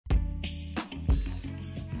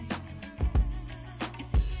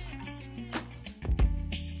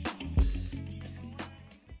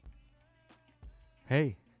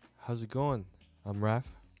Hey, how's it going? I'm Raf.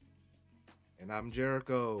 And I'm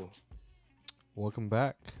Jericho. Welcome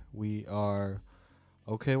back. We are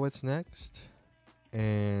okay. What's next?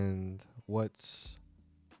 And what's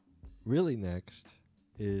really next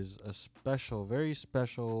is a special, very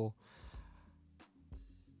special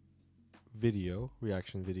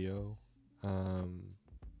reaction video. Um,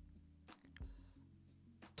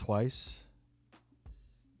 Twice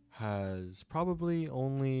has probably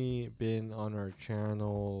only been on our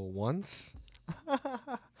channel once.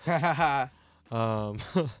 um,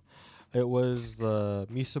 it was the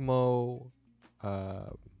Misamo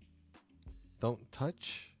uh, Don't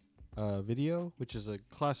Touch video, which is a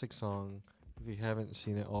classic song. If you haven't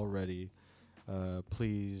seen it already,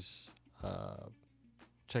 please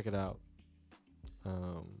check it out.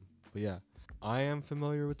 Um, but yeah, I am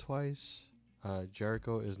familiar with Twice.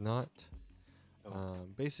 Jericho is not. Oh.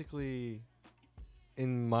 Basically,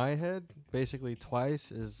 in my head, basically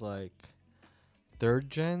Twice is like third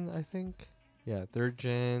gen, I think. Yeah, third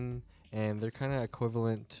gen, and they're kind of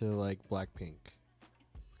equivalent to like Blackpink,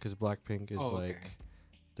 because Blackpink is Oh, okay. like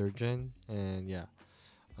third gen, and yeah.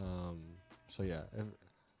 Um, so yeah,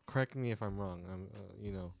 correct me if I'm wrong.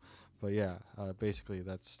 But yeah, basically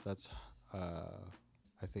that's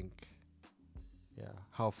I think yeah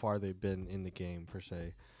how far they've been in the game per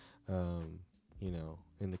se. Um,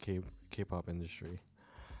 in the K-pop industry.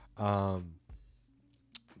 Um,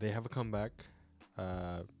 they have a comeback.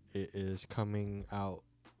 It is coming out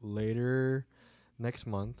later next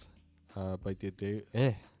month. But they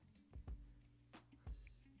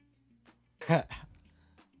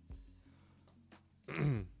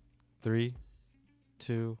 3,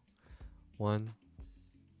 2, 1.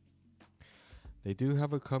 They do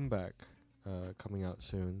have a comeback coming out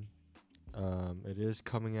soon. It is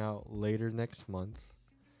coming out later next month.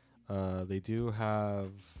 They do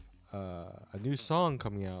have a new song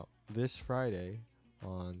coming out this Friday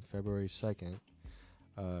on February 2nd.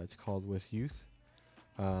 It's called With Youth.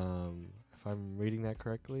 If I'm reading that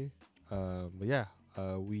correctly. But yeah,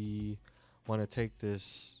 we want to take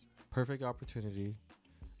this perfect opportunity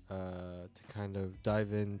to kind of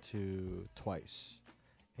dive into Twice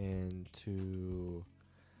and to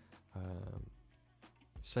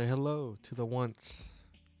say hello to the once.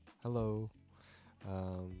 Hello.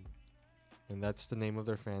 Um, and that's the name of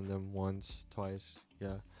their fandom. Once, twice,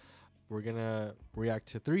 yeah. We're gonna react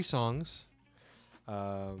to 3 songs.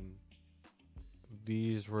 Um,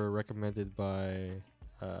 these were recommended by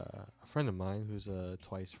a friend of mine who's a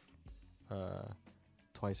uh,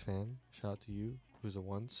 Twice fan. Shout out to you, who's a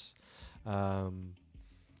once. Um,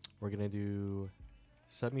 we're gonna do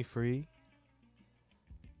 "Set Me Free,"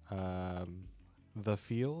 "The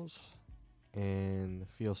Feels," and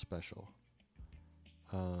 "Feel Special."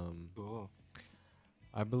 Um, Cool.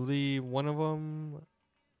 I believe one of them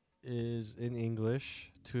is in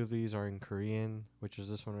English. 2 of these are in Korean, which is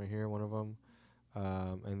this one right here, one of them.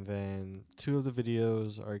 And then 2 of the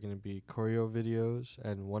videos are going to be choreo videos,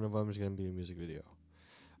 and one of them is going to be a music video.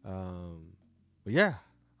 But yeah,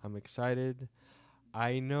 I'm excited.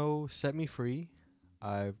 I know "Set Me Free."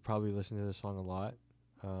 I've probably listened to this song a lot,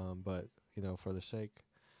 but for the sake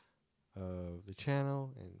of the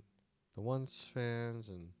channel and the Once fans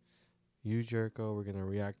and you, Jericho, we're gonna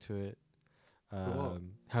react to it. Cool.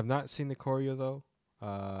 Have not seen the choreo though.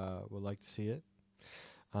 Would like to see it.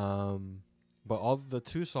 But all the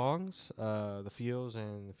 2 songs, the Feels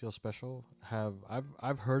and the Feel Special,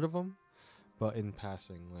 I've heard of them, but in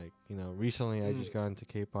passing. Like recently I just got into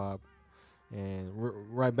K-pop, and we're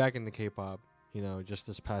right back into K-pop. Just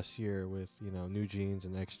this past year with New Jeans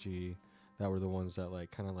and XG, that were the ones that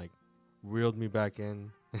like kind of like reeled me back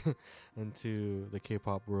in into the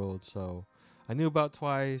K-pop world. So I knew about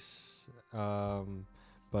Twice,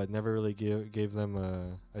 but never really gave them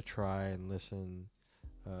a try and listen.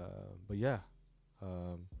 But yeah,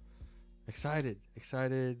 um, excited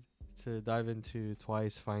to dive into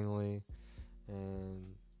Twice finally,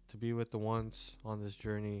 and to be with the Once on this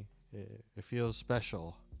journey. It feels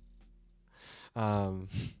special. Um,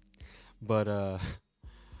 but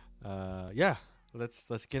yeah,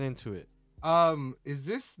 let's get into it. Is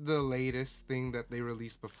this the latest thing that they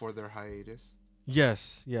released before their hiatus?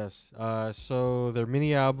 Yes, yes. So their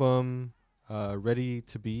mini album, Ready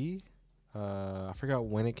to Be. I forgot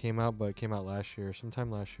when it came out, but it came out last year, sometime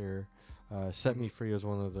last year. "Set Me Mm. Free" was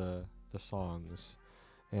one of the songs,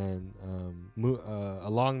 and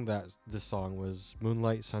along this song was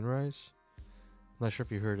 "Moonlight Sunrise." I'm not sure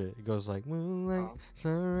if you heard it. It goes like "Moonlight Oh,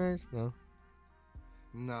 Sunrise." No,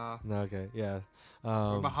 nah. no, okay, yeah,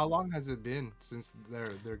 But how long has it been since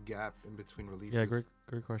their gap in between yeah. releases?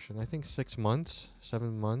 Great question. I think 6 months,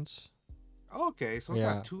 7 months. Okay, so it's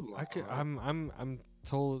Yeah, not too I long, could. right? I'm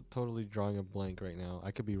totally drawing a blank right now.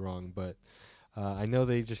 I could be wrong, but I know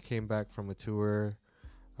they just came back from a tour.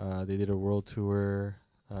 They did a world tour.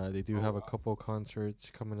 They do Oh have a wow. couple concerts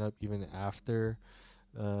coming up even after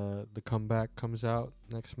the comeback comes out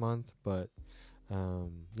next month. But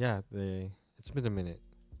yeah, they. It's been a minute.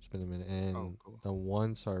 It's been a minute, Oh and cool. the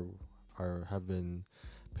ones are have been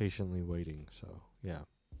patiently waiting. So yeah.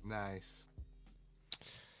 Nice.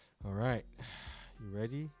 All right, you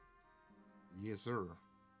ready? Yes, sir.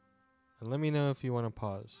 And let me know if you want to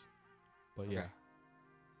pause. But yeah, Okay.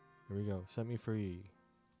 here we go. Set me free.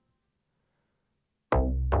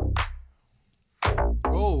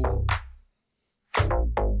 Oh.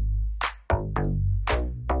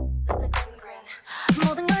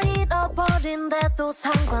 모든 걸 잃어버린데도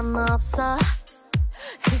상관없어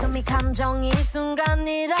지금 이 감정이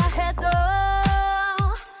순간이라 해도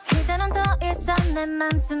이제는 더 이상 내 맘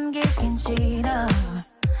숨기긴 싫어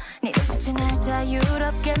네 눈빛이 날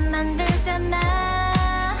자유롭게 만들잖아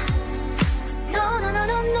No no no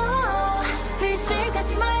no no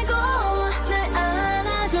의식하지 말고 날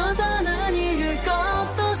안아줘 더는 잃을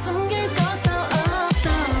것도 숨길 것도 없어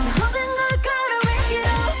모든 걸 걸어 with you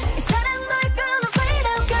이 사랑 널 끊어 fade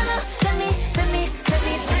out gonna set me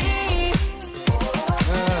free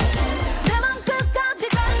내 맘 끝까지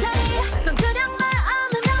갈 테니 넌 그냥 날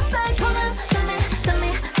안으면 돼 Come on set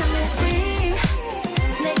me free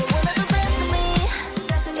내가 원하던 best of me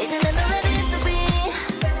이제 난 ready to be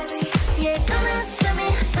Yeah gonna set me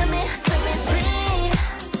free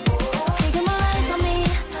지금 eyes on me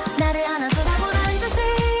나를 안아줘라고란 듯이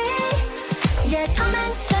Yeah come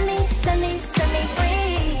and set me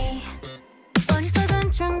free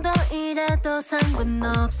어리석은 정도 이래도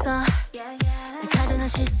상관없어 날 가르는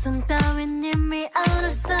시선 따윈 이미 out of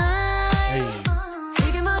sight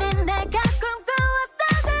지금 우린 내가 꿈꿔왔던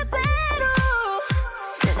그대로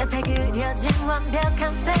눈앞에 그려진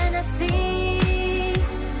완벽한 fantasy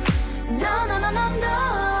No no no no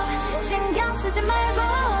no 신경 쓰지 말고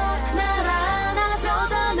날 안아줘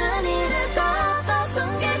더는 잃을 것도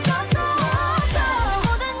숨길 것도 없어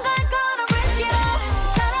모든 걸 걸어 risk it all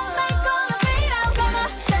이 사랑 날 gonna fade out gonna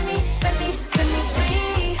set me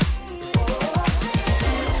free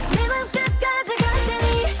네 맘 끝까지 갈 테니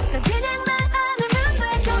넌 그냥 날 안으면 돼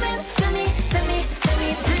Come and set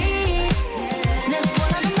me free 내가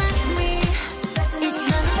원하는 best of me 이제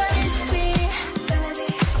나는 ready to be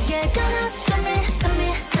Yeah gonna set me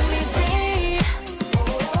free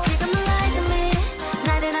지금 eyes on me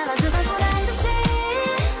나를 알아줘라고란 듯이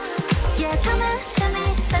Yeah come and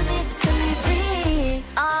set me free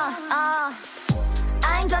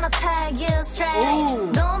I'm gonna tell you straight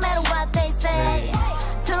Ooh. No matter what they say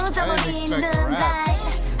도저히 expect 있는 rap. 날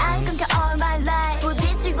안 끊겨 all my life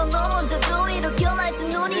부딪히고 넘어져도 일으켜 날지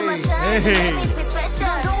눈이 맞아 Hey. Make me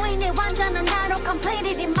special 너로 인해 완전한 나로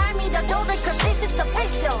completed 이 말 믿어도 돼 Cause this is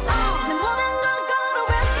official 내 모든 걸 걸어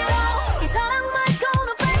risk it all 이 사랑만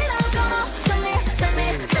gonna fade out gonna set me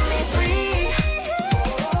free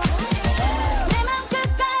내 맘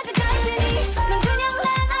끝까지 갈 테니 넌 그냥 날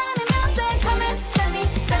안으면 돼 Come and set me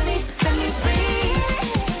free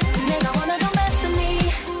내가 원하던 best of me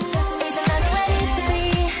이제 나는 ready to be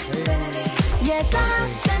Yeah gonna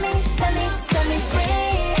set me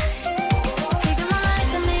free 지금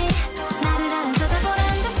eyes on me 나를 알아줘다보란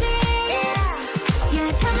듯이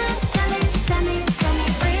Yeah come and set me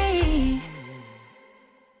free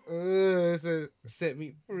It says set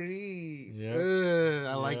me free. Yep.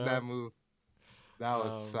 I like Yep. that move. That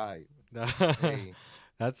was Um, sight. That's Hey.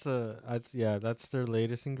 that's their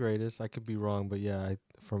latest and greatest. I could be wrong, but yeah,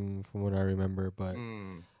 from what I remember, but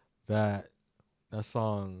Mm. that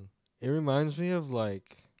song, it reminds me of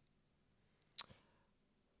like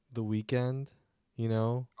The Weekend, you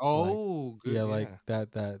know? Like Oh, good. yeah, Yeah. like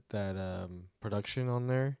that production on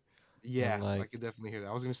there. Yeah, I like- could definitely hear that.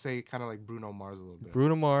 I was gonna say kind of like Bruno Mars a little bit.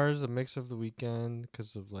 Bruno Mars, a mix of The Weekend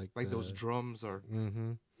because of like Those drums are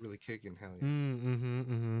mm-hmm. really kicking. Hell yeah.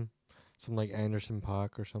 Mm-hmm. Some like Anderson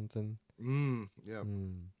Paak or something. Yeah.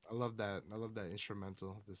 Mm. I love that. I love that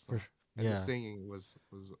instrumental of this For song. And yeah. the singing was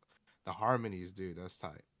the harmonies, dude. That's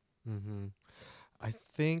tight. Mm-hmm. I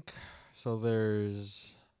think so.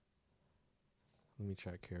 There's. Let me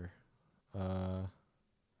check here.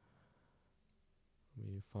 Let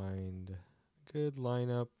me find a good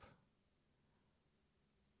lineup.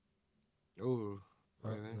 Oh,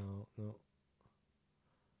 right there. No.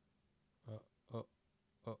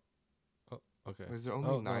 Okay. Is there only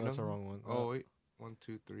Oh, nine no, that's of the them? wrong one. Oh wait, 1,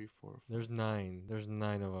 2, 3, 4. There's 9. There's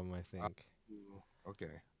 9 of them, I think.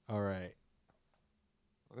 Okay. All right.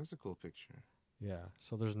 Well, that's a cool picture. Yeah.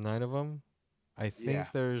 So there's 9 of them. I think Yeah.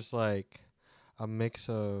 there's like a mix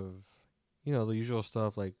of, you know, the usual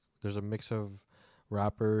stuff. Like there's a mix of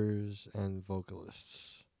rappers and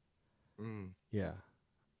vocalists. Yeah.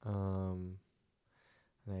 And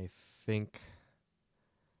I think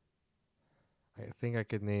I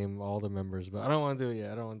could name all the members, but I don't want to do it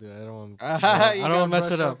yet. I don't want to do it. I don't want. I don't want to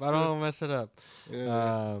mess it up. I don't want to mess it up.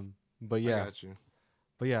 But yeah. I got you.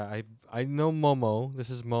 But yeah, I know Momo. This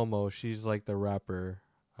is Momo. She's like the rapper.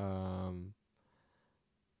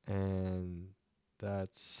 And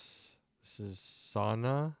this is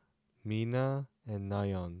Sana, Mina, and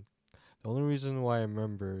Nayeon. The only reason why I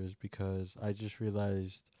remember is because I just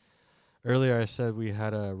realized earlier I said we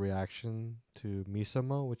had a reaction to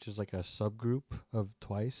Misamo, which is like a subgroup of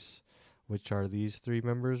Twice, which are these 3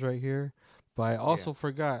 members right here. But I also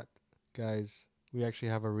forgot, guys, we actually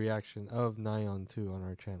have a reaction of Nayeon too on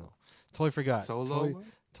our channel. Totally forgot. Solo?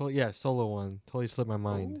 Yeah, solo one. Totally slipped my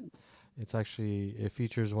mind. Ooh. It's actually, it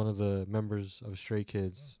features one of the members of Stray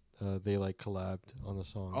Kids. They like collabed on the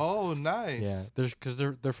song. Oh, nice. Yeah, because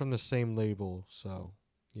they're from the same label, so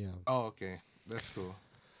yeah. Oh, okay, that's cool.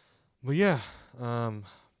 But yeah,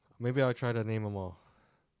 maybe I'll try to name them all.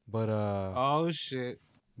 But Oh shit.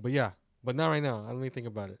 but yeah, but not right now. Let me think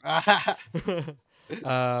about it.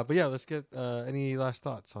 But yeah, let's get any last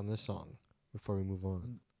thoughts on this song before we move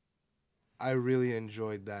on. I really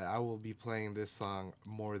enjoyed that. I will be playing this song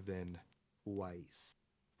more than twice,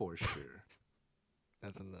 for sure.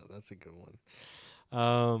 That's a good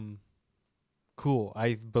one. Cool.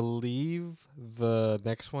 I believe the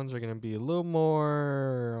next ones are gonna be a little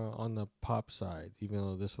more on the pop side, even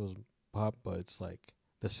though this was pop, but it's like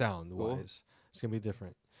the sound wise, it's gonna be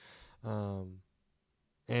different.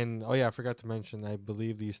 And oh yeah, I forgot to mention, I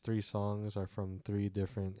believe these 3 songs are from 3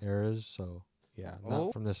 different eras, so yeah,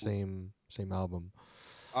 not from the same album.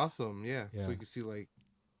 Awesome, yeah. Yeah. So you can see like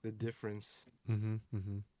the difference.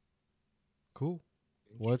 Cool.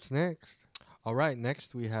 What's next? All right,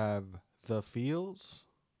 next we have The Feels.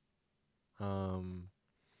 Yeah,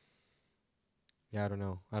 I don't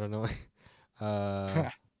know.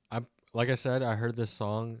 I'm like I said, I heard this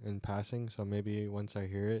song in passing, so maybe once I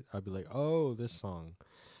hear it, I'll be like, "Oh, this song."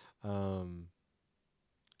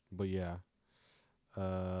 But yeah.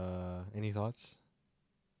 Any thoughts?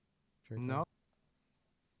 No.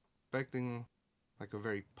 Expecting like a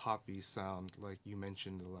very poppy sound, like you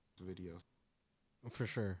mentioned in the last video. For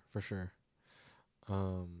sure.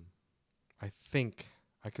 I think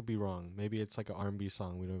I could be wrong. Maybe it's like an R&B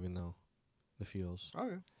song. We don't even know. The Feels.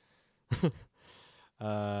 Okay.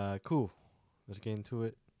 Cool. Let's get into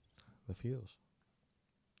it. The Feels.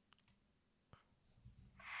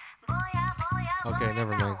 Okay,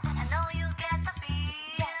 never mind.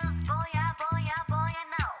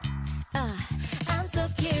 I'm so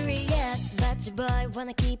curious, but your boy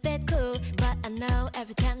wanna keep it cool. But I know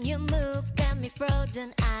every time you move, got me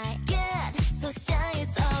frozen. I get so shy,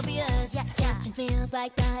 it's obvious. Catching feels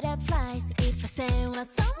like butterflies. If I say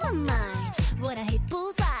what's on my mind, would I hit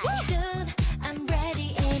bullseye? Shoot, I'm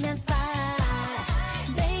ready, aim and fire.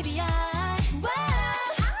 Baby, I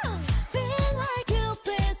feel like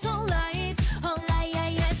Cupid's on life. Oh,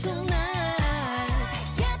 yeah, tonight.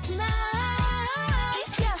 Yeah, tonight.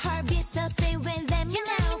 If your heart beats, so stay with them, you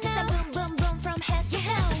know. 'Cause I boom, boom, boom from head to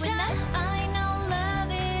toe. And I know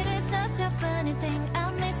love, it is such a funny thing.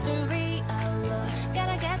 A mystery, oh Lord.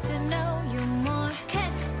 Gotta get to know you more.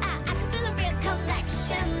 'Cause I can feel a real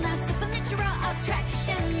connection. A supernatural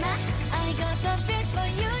attraction. I got the feels for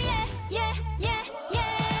you, yeah. You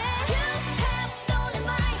have stolen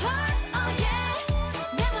my heart, oh yeah.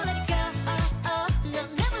 Never let it go, no,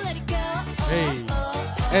 never let it go. Hey.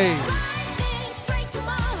 Hey. Riding straight to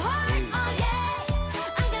my heart, oh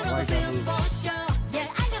yeah. I got all the feels for sure,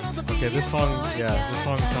 yeah. I got all the feels. Okay, this song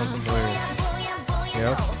sounds familiar.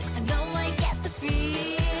 Yep.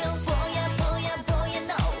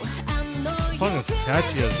 This song is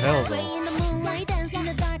catchy as hell, though.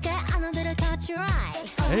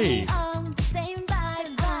 Hey.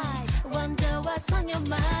 Wonder what's on your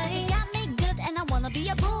mind. Got me good and I wanna be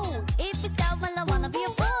a fool. If it's that well, I wanna be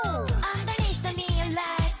a fool. Underneath the neon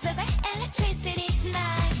lights, baby, electricity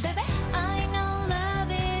tonight, baby. I know love,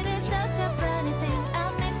 it is such a funny thing, a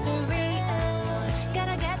mystery. Oh,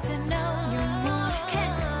 gotta get to know you more.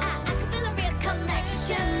 'Cause I can feel a real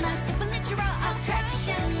connection, a supernatural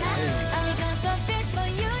attraction. I got the feels for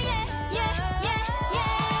you, yeah.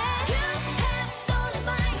 You have stolen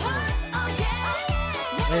my heart, oh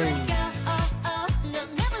yeah. Never let it go, no,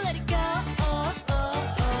 never let it go.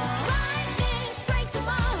 Riding straight to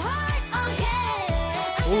my heart, oh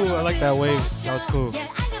yeah. Ooh, I like that wave. That was cool. Yeah,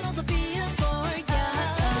 I got all the feels for ya. I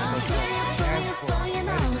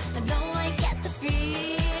know I get the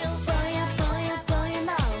feels for ya.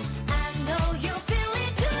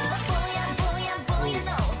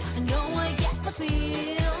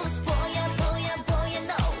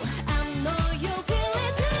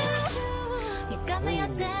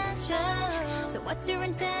 what's your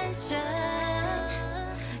intention?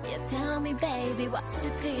 Yeah, tell me, baby, what's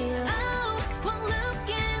the deal? Oh, one look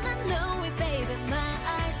and I know it, baby. My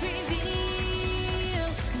eyes reveal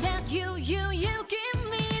that you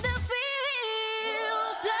give me the feel.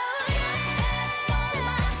 So yeah, follow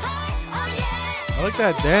my heart, oh yeah. I like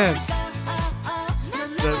that dance.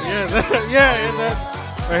 Yeah, that.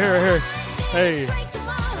 Right here. Hey.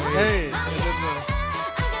 Hey.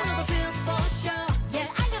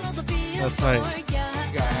 That's nice. You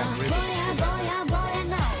gotta have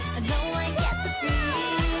rhythm.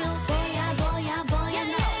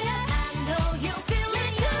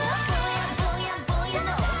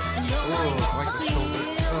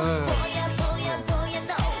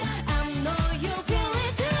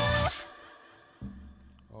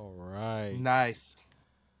 All right. Nice.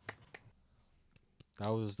 That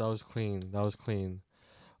was clean. That was clean.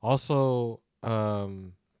 Also,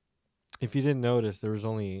 if you didn't notice, there was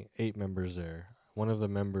only 8 members there. One of the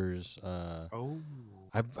members, Oh.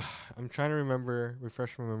 I'm trying to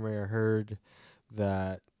refresh my memory. I heard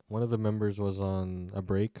that one of the members was on a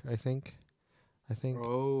break. I think.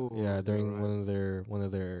 Oh. Yeah, during right. one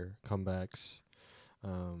of their comebacks.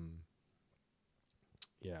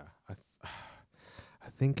 Yeah, I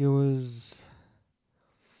think it was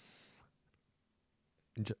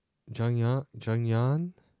jeongyeon.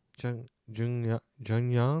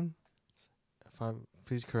 If I'm,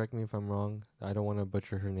 please correct me if I'm wrong. I don't want to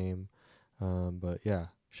butcher her name. But yeah,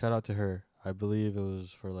 shout out to her. I believe it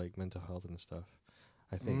was for like mental health and stuff.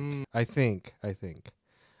 I think. I think.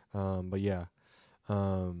 But yeah.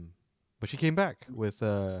 But she came back with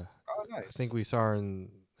Oh, I nice. think we saw her in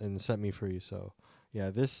Set Me Free. So yeah,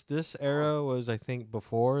 this era was, I think,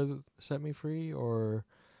 before Set Me Free or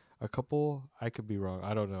a couple. I could be wrong.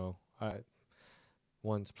 I don't know.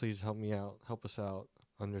 Please help me out. Help us out.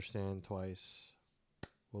 Understand Twice.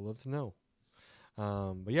 We'll love to know.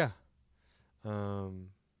 But yeah.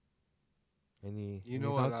 Any You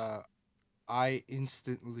know what? thoughts? I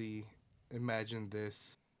instantly imagined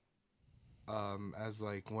this as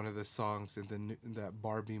like one of the songs in that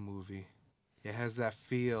Barbie movie. It has that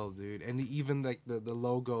feel, dude, and even like the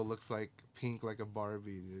logo looks like pink, like a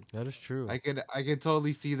Barbie, dude. That is true. I could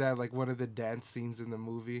totally see that like one of the dance scenes in the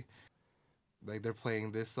movie, like they're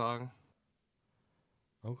playing this song.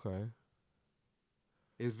 Okay.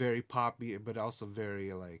 It's very poppy, but also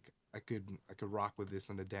very like I could rock with this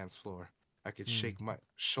on the dance floor. I could Hmm. shake my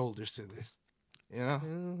shoulders to this, you know.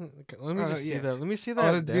 Okay, let me just see Yeah, that. Let me see I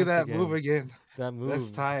want to that do dance that move again. again. That That's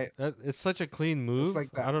move. tight. That it's such a clean It's move. like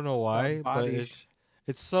I don't know why, that but body.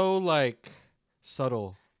 it's so like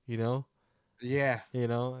subtle, you know? Yeah, You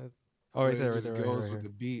know? Oh, but right it there, just right here, goes right with the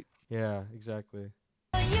here. beat. Yeah, exactly.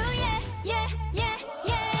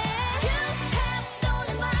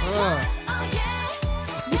 Uh,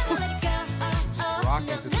 Just rocking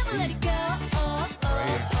to the beat. Right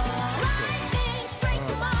here.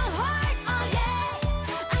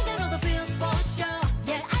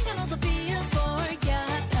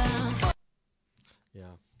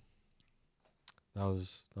 Yeah. That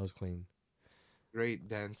was clean. Great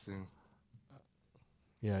dancing.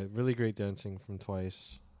 Yeah, really great dancing from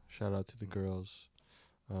Twice. Shout out to the girls,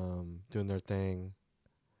 doing their thing.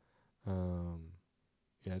 Um,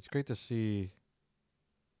 yeah, it's great to see.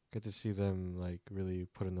 Get to see them like really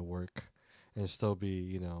put in the work, and still be,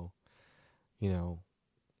 you know,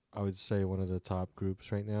 I would say one of the top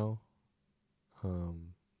groups right now,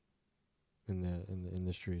 um, in the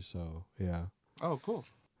industry. So yeah, Oh, cool.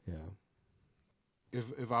 yeah.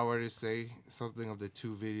 If I were to say something of the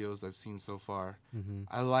 2 videos I've seen so far, Mm-hmm.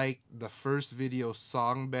 I like the first video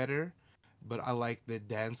song better, but I like the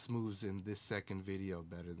dance moves in this second video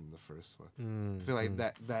better than the first one. I feel like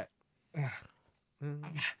Mm-hmm. that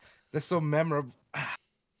Mm. that's so memorable.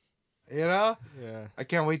 You know? Yeah. I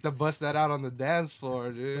can't wait to bust that out on the dance floor,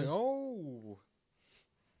 Like, dude. oh.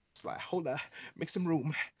 It's like, hold on, make some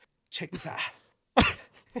room. Check this out.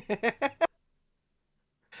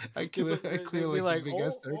 I clear They'd be like a like, big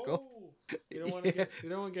ass circle. You don't want to Yeah. you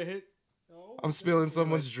don't want to get hit. Oh. I'm spilling They're like,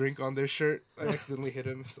 someone's drink on their shirt. I accidentally hit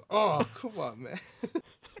him. So, oh, come on, man.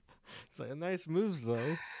 it's like nice moves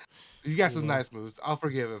though. He's got You some know. nice moves. I'll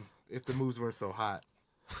forgive him if the moves weren't so hot.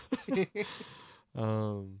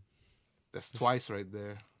 Um. That's Twice right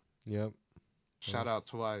there. Yep. Shout Nice. out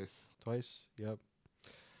Twice. Twice. Yep.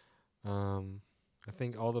 I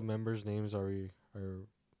think all the members' names are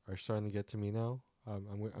starting to get to me now.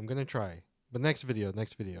 I'm gonna try, but next video,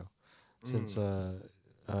 since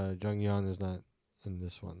Jeongyeon is not in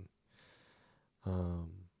this one.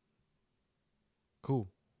 Um, cool.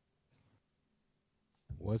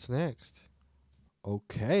 What's next?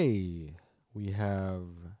 Okay, we have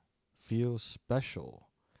feel special,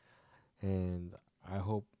 and I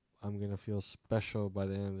hope I'm gonna feel special by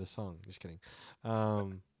the end of the song. Just kidding. I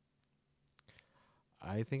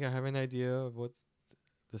think I have an idea of what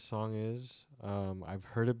the song is. I've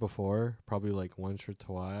heard it before, probably like once or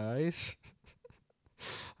twice.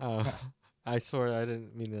 I swear I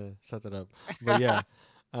didn't mean to set that up, but yeah,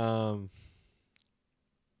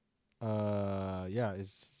 yeah.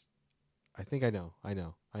 It's. I think I know. I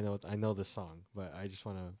know the song, but I just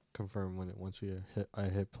want to confirm once I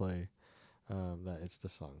hit play, that it's the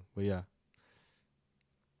song. But yeah,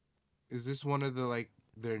 Is this one of the like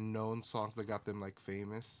their known songs that got them like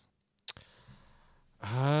famous?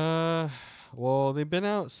 well, they've been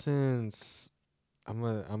out since.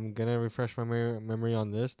 I'm gonna refresh my memory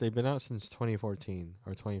on this. They've been out since 2014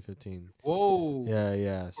 or 2015. Whoa.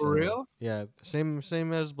 Yeah. For real? Yeah, same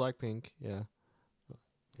as Blackpink. Yeah.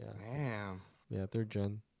 Damn. Yeah, third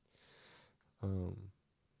gen.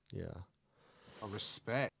 Yeah. A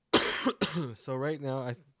respect. So right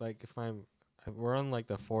now, we're on like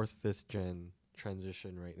the fourth, fifth gen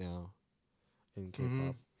transition right now in K-pop.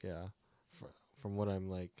 Mhm. Yeah, from what I'm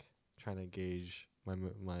like trying to gauge my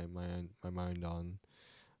mind on.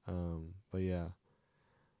 But yeah.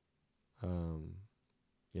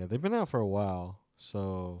 Yeah, they've been out for a while.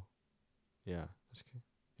 So, yeah.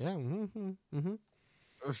 Yeah.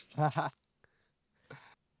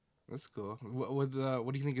 That's cool. What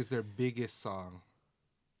do you think is their biggest song?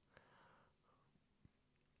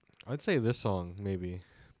 I'd say this song, maybe,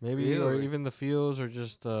 or Really? even the feels, or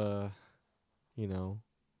just you know,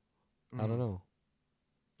 I don't know.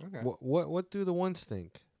 Okay. What do the ones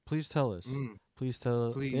think? Please tell us. Please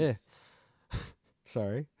tell. Please. Yeah.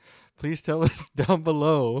 Sorry. Please tell us down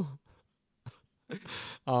below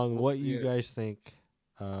on what you Yes. guys think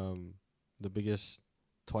the biggest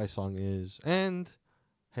Twice song is, and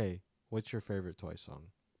hey, what's your favorite Twice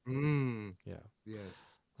song? Yeah.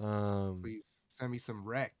 Yes. Um. Please send me some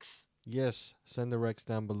Rex. Yes, send the Rex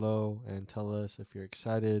down below and tell us if you're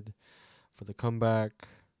excited for the comeback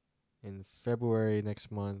in February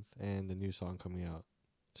next month and the new song coming out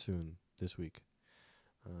soon this week.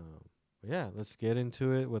 But yeah, let's get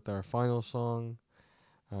into it with our final song.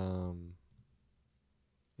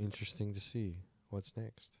 Interesting to see what's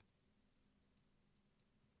next.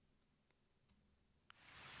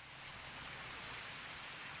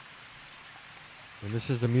 And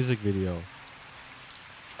this is the music video.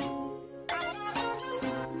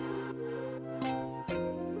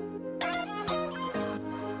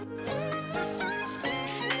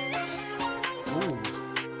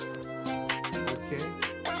 Okay.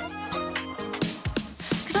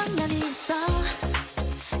 그런 날이 있어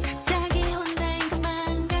갑자기 혼자인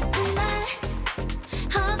것만 같은 날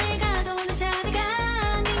어딜 가도 내 자리가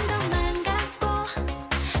아닌 것만 같고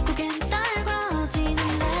고개는 떨궈지는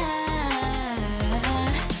날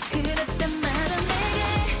그랬단 말은 내게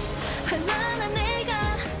얼마나 내가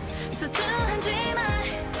소중한지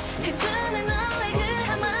말해주는 너의 그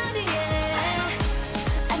한마디에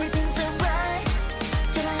Everything's alright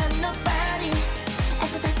till I have nobody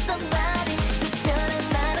애써 다 somebody 특별한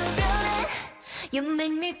나로 변해 You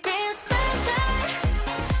make me feel special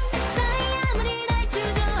세상이 아무리 날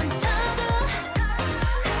주저앉혀도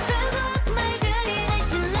아프고 아픈 말들이 날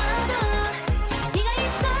찔러도 네가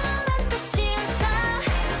있어 난 다시 웃어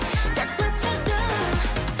That's what you do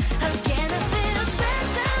How can I feel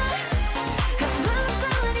special 아무것도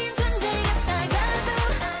아닌 존재 같다가도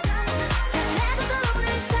잘해줘도 오늘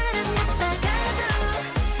사랑했다가도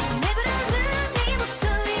내 부르는 네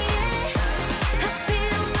목소리에 I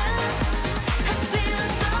feel love I feel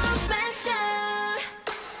so special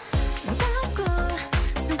자꾸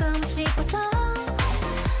숨고 싶어서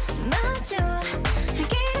마주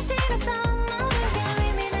알기가 싫어서 모두가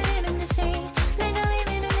의미를 잃은 듯이 내가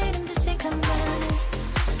의미를 잃은 듯이 가만히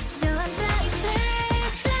주저앉아 있을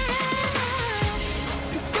때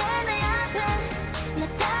그때 내 앞에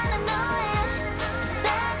나타난 너의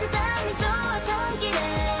따뜻한 미소와 손길에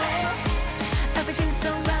Everything's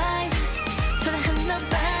alright 초라한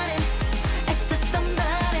nobody It's the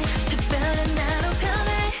somebody 특별한 나로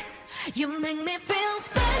변해 You make me feel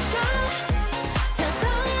special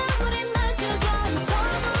세상이 아무리 날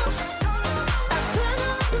주저앉혀도 아프고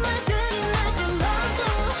아픈 말들이 날 찔러도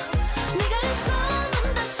네가 있어 난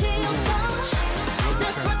다시 웃어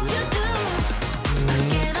That's what you do How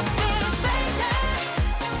can I feel special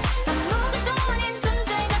아무것도 아닌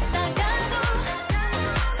존재 같다가도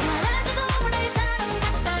사라져도 오늘 사랑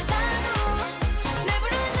같다가도 내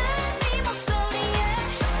부르는 네 목소리에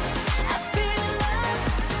I feel love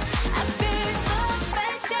I feel so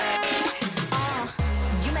special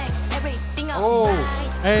You make everything Oh,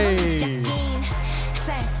 alright hey. 햇살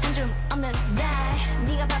한 줌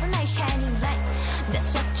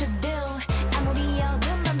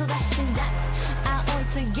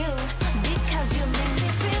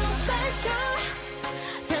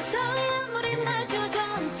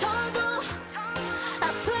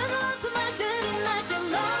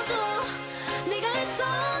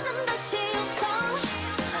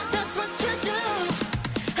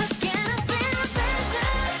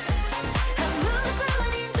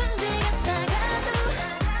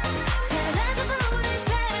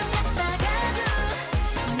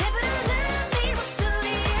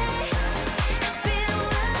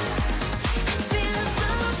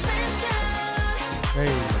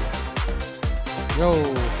Yo.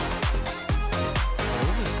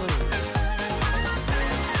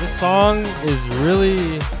 This song is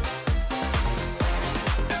really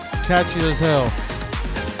catchy as hell.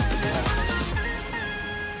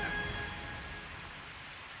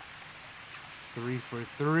 Three for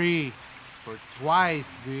three. For twice,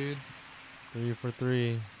 dude. 3 for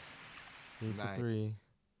 3. 3 for Nice. 3.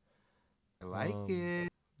 I like it.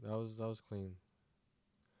 That was clean.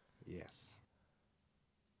 Yes.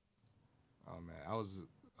 Oh man, I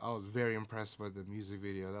was very impressed by the music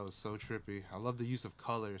video. That was so trippy. I love the use of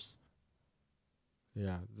colors.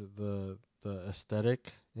 Yeah, the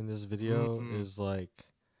aesthetic in this video is like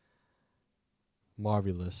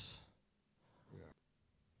marvelous. Yeah.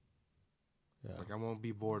 Like I won't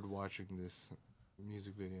be bored watching this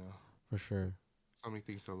music video. For sure. So many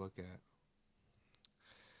things to look at.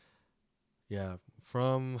 Yeah,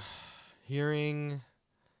 from hearing,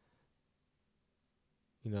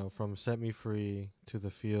 from Set Me Free to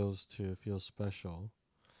the Feels to Feel Special.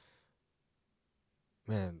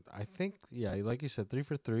 Man, I think, yeah, like you said, 3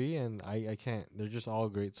 for 3, and I can't, they're just all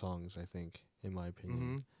great songs, I think, in my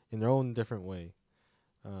opinion, in their own different way.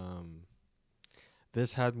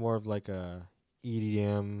 This had more of like a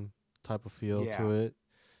EDM type of feel to it.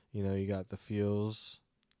 You got the feels,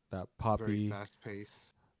 that poppy, very fast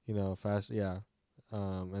pace. Fast, yeah.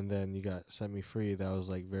 And then you got Set Me Free, that was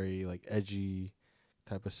like very like edgy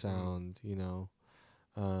type of sound,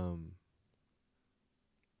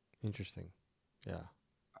 interesting. Yeah.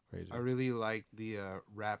 Crazy. I really like the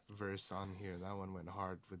rap verse on here. That one went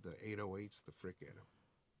hard with the 808s, the frick at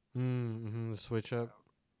him. The switch up.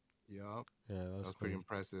 Yup. Yeah, that was pretty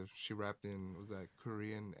impressive. She rapped in, was that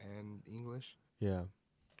Korean and English? Yeah.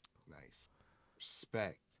 Nice.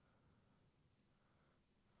 Respect.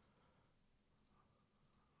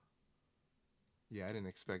 Yeah, I didn't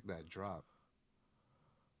expect that drop.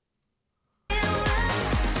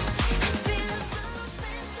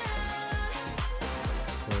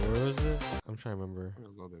 Where was it? I'm trying to remember A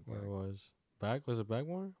little bit back. where it was. Back? Was it back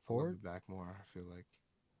more? Forward? Back more, I feel like.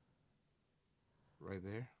 Right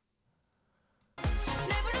there.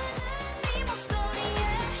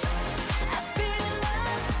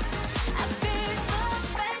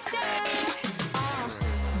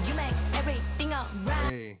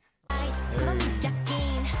 Hey.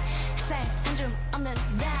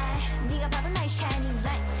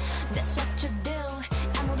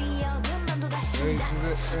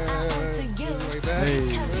 Like that.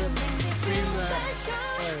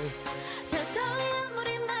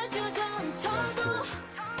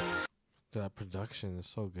 That production is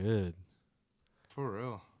so good. For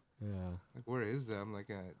real. Yeah. Like, where is that? I'm like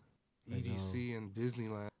at EDC and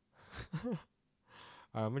Disneyland.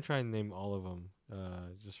 I'm gonna try and name all of them,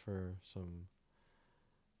 just for some.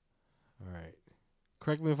 All right.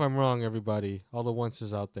 Correct me if I'm wrong, everybody. All the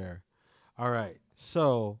onces out there. All right.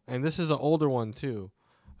 So, and this is an older one too.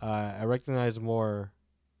 I recognize more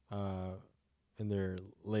in their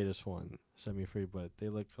latest one, Set Me Free, but they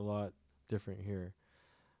look a lot different here.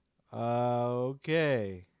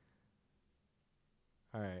 Okay.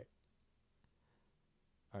 All right.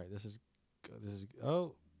 This is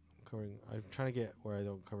covering. I'm trying to get where I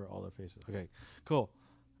don't cover all their faces. Okay, cool.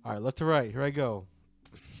 All right, left to right. Here I go.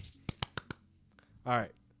 All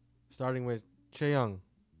right, starting with Chaeyoung.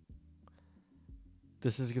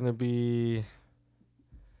 This is gonna be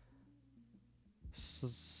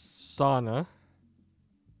Sana,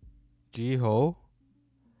 Jihyo,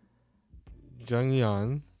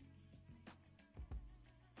 jeongyeon,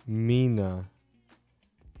 Mina,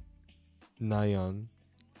 nayeon,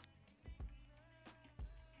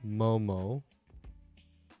 momo,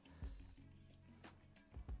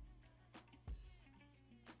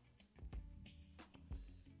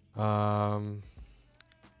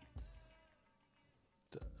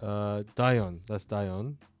 dahyun. That's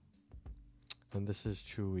dahyun, and this is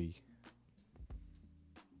tzuyu.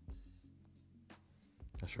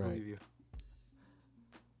 That's right. Believe you.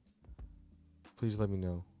 Please let me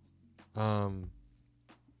know. I'm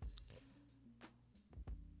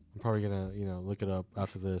probably gonna, look it up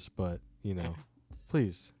after this, but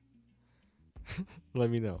please let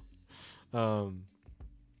me know.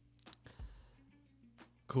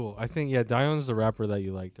 Cool. I think Dahyun's the rapper that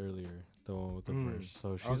you liked earlier, the one with the verse.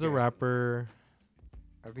 So she's a rapper.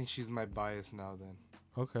 I think she's my bias now. Then.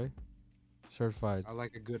 Okay. Certified. I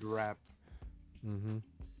like a good rap.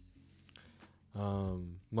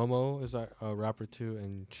 Momo is a rapper too,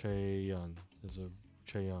 and chaeyoung is a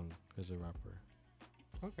rapper.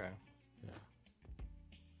 Okay. Yeah.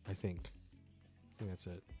 I think that's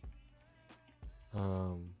it.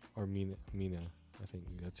 Or Mina, I think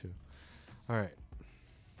that too. All right.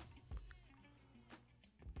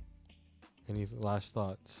 Any last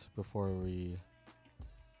thoughts before we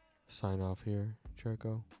sign off here,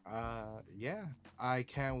 Jericho? Yeah, I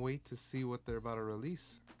can't wait to see what they're about to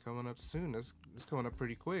release coming up soon. It's coming up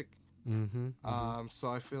pretty quick.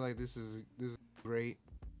 So I feel like this is a great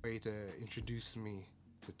way to introduce me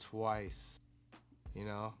to Twice, you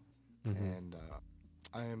know, and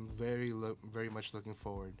I am very much looking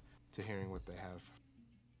forward to hearing what they have.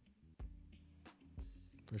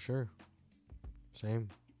 For sure. Same.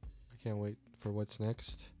 I can't wait for what's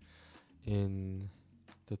next in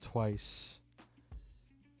the Twice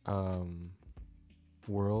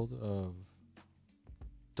world of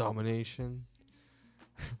domination.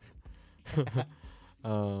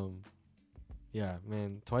 Yeah,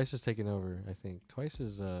 man, Twice is taking over. I think Twice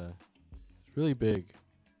is it's really big.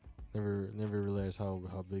 Never realized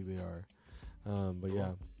how big they are. But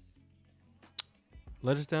yeah,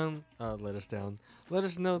 let us know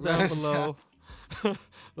down below.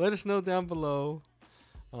 Let us know down below.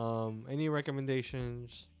 Any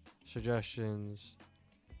recommendations, suggestions,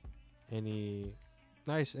 any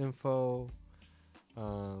nice info,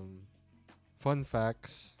 fun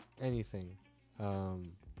facts, anything.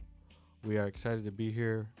 We are excited to be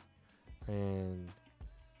here, and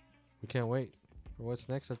we can't wait for what's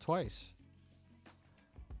next of Twice.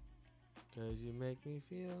 'Cause you make me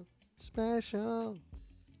feel special.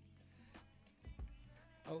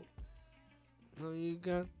 Oh, no, you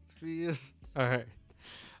got feel. All right.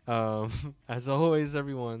 As always,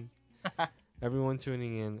 everyone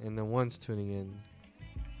tuning in, and the ones tuning in.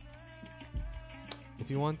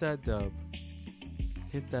 If you want that dub,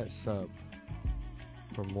 hit that sub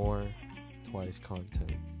for more Twice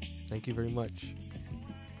content. Thank you very much.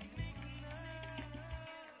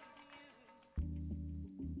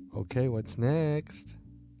 Okay, what's next?